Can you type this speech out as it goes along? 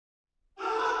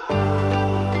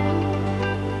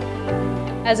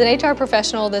As an HR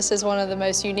professional, this is one of the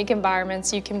most unique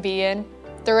environments you can be in.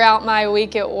 Throughout my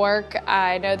week at work,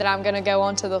 I know that I'm going to go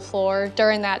onto the floor.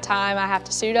 During that time, I have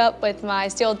to suit up with my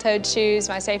steel-toed shoes,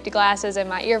 my safety glasses, and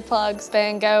my earplugs,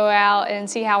 then go out and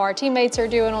see how our teammates are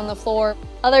doing on the floor.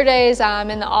 Other days, I'm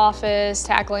in the office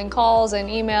tackling calls and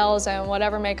emails and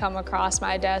whatever may come across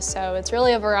my desk, so it's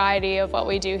really a variety of what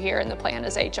we do here in the plant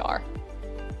as HR.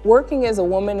 Working as a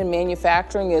woman in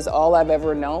manufacturing is all I've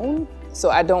ever known, so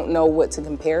I don't know what to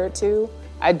compare it to.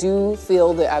 I do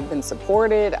feel that I've been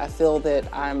supported, I feel that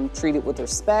I'm treated with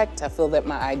respect, I feel that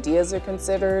my ideas are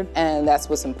considered, and that's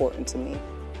what's important to me.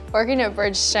 Working at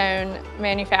Bridgestone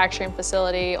manufacturing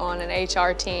facility on an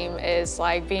HR team is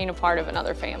like being a part of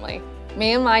another family.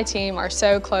 Me and my team are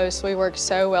so close, we work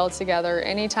so well together.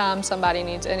 Anytime somebody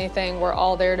needs anything, we're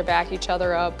all there to back each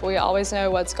other up. We always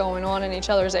know what's going on in each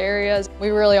other's areas. We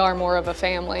really are more of a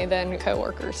family than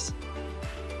coworkers.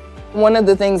 One of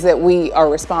the things that we are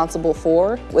responsible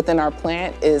for within our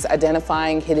plant is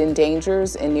identifying hidden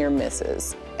dangers and near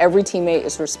misses. Every teammate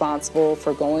is responsible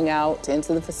for going out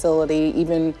into the facility,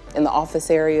 even in the office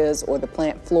areas or the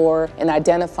plant floor, and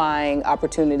identifying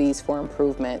opportunities for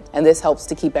improvement. And this helps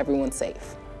to keep everyone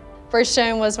safe.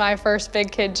 Bridgestone was my first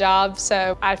big kid job,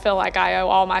 so I feel like I owe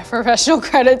all my professional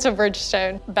credit to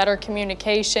Bridgestone. Better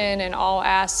communication in all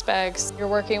aspects. You're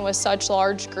working with such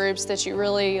large groups that you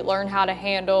really learn how to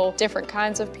handle different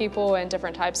kinds of people and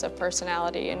different types of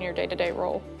personality in your day-to-day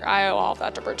role. I owe all of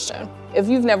that to Bridgestone. If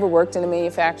you've never worked in a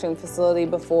manufacturing facility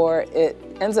before, it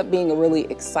ends up being a really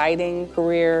exciting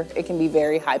career. It can be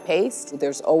very high-paced.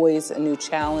 There's always a new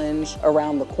challenge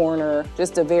around the corner,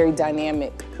 just a very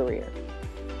dynamic career.